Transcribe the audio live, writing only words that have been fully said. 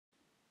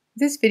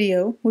This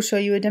video will show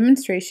you a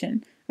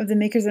demonstration of the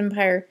Maker's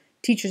Empire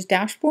Teacher's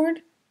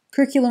Dashboard,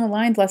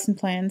 Curriculum-Aligned Lesson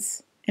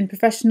Plans, and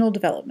Professional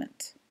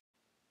Development.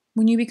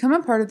 When you become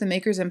a part of the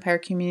Maker's Empire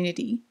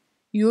community,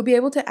 you will be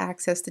able to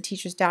access the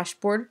Teacher's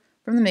Dashboard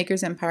from the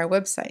Maker's Empire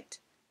website.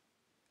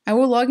 I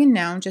will log in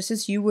now just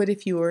as you would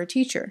if you were a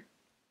teacher.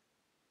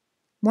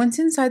 Once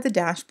inside the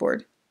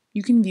dashboard,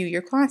 you can view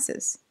your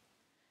classes.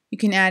 You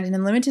can add an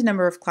unlimited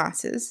number of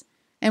classes,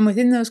 and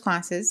within those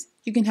classes,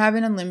 you can have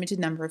an unlimited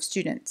number of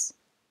students.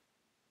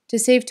 To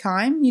save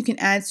time, you can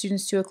add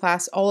students to a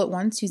class all at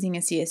once using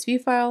a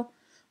CSV file,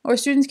 or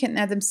students can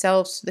add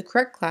themselves to the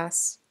correct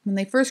class when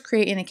they first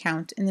create an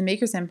account in the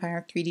Maker's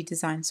Empire 3D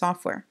design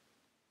software.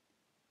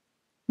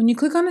 When you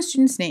click on a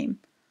student's name,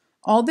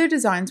 all their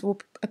designs will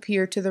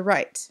appear to the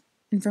right,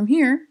 and from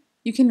here,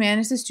 you can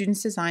manage the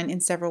student's design in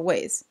several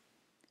ways.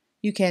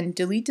 You can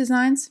delete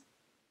designs,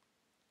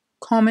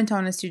 comment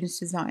on a student's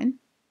design,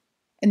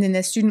 and then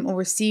the student will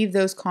receive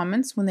those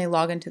comments when they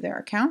log into their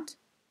account.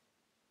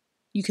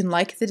 You can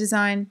like the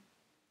design.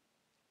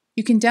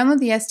 You can download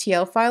the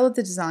STL file of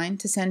the design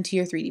to send to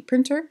your 3D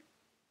printer.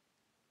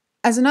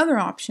 As another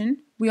option,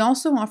 we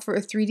also offer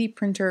a 3D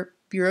printer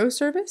bureau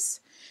service,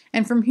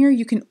 and from here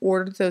you can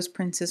order those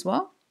prints as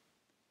well.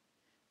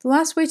 The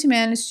last way to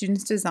manage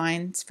students'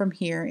 designs from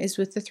here is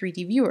with the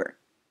 3D viewer.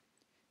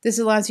 This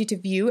allows you to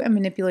view and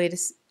manipulate a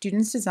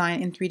student's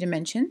design in 3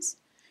 dimensions.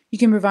 You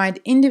can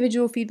provide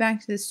individual feedback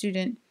to the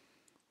student,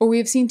 or we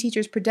have seen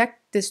teachers project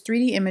this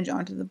 3D image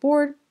onto the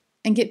board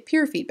and get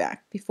peer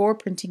feedback before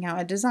printing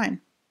out a design.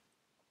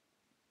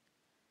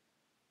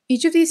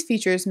 Each of these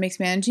features makes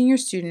managing your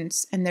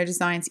students and their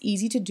designs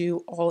easy to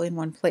do all in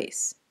one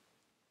place.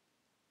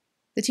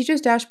 The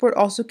Teacher's Dashboard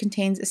also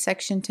contains a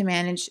section to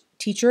manage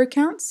teacher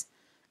accounts,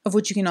 of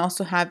which you can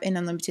also have an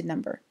unlimited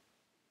number.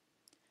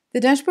 The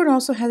dashboard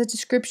also has a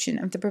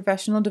description of the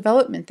professional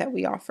development that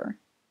we offer.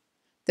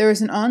 There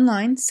is an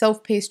online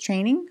self-paced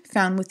training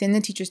found within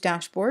the Teacher's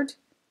Dashboard,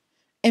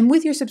 and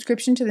with your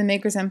subscription to the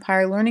Maker's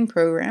Empire Learning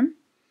Program,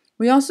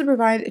 we also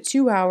provide a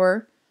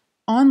 2-hour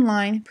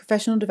online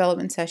professional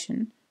development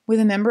session with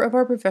a member of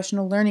our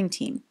professional learning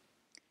team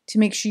to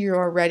make sure you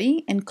are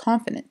ready and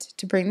confident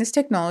to bring this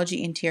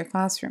technology into your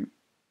classroom.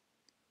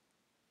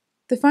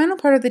 The final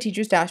part of the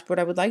Teacher's Dashboard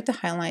I would like to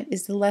highlight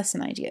is the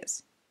lesson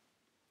ideas.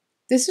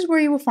 This is where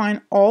you will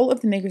find all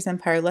of the Maker's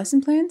Empire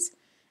lesson plans,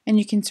 and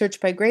you can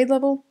search by grade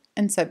level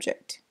and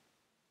subject.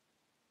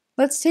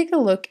 Let's take a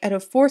look at a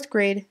 4th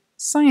grade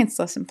science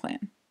lesson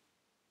plan.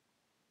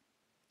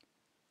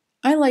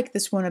 I like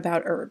this one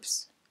about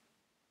herbs.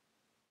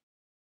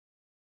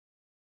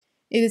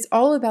 It is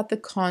all about the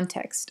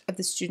context of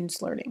the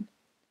student's learning.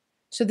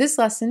 So this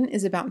lesson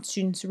is about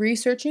students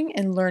researching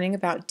and learning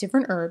about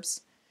different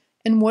herbs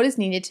and what is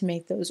needed to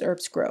make those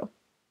herbs grow.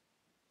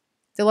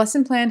 The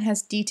lesson plan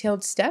has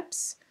detailed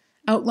steps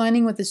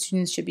outlining what the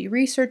students should be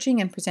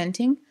researching and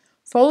presenting,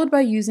 followed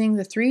by using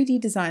the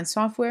 3D design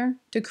software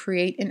to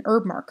create an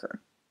herb marker.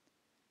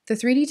 The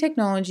 3D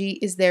technology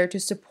is there to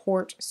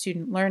support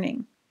student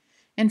learning.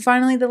 And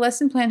finally, the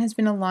lesson plan has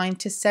been aligned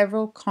to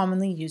several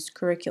commonly used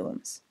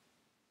curriculums.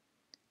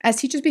 As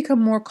teachers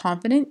become more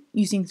confident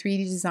using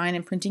 3D design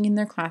and printing in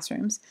their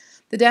classrooms,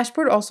 the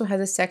dashboard also has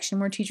a section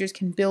where teachers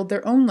can build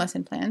their own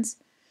lesson plans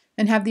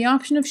and have the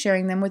option of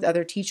sharing them with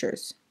other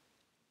teachers.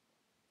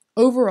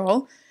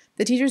 Overall,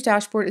 the Teacher's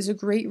Dashboard is a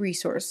great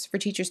resource for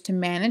teachers to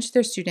manage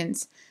their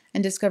students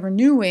and discover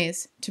new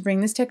ways to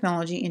bring this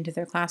technology into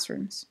their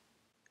classrooms.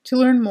 To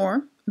learn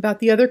more about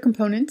the other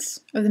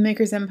components of the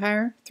Maker's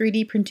Empire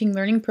 3D Printing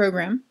Learning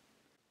Program,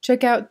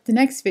 check out the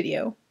next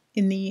video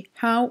in the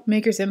How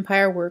Maker's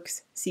Empire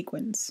Works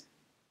sequence.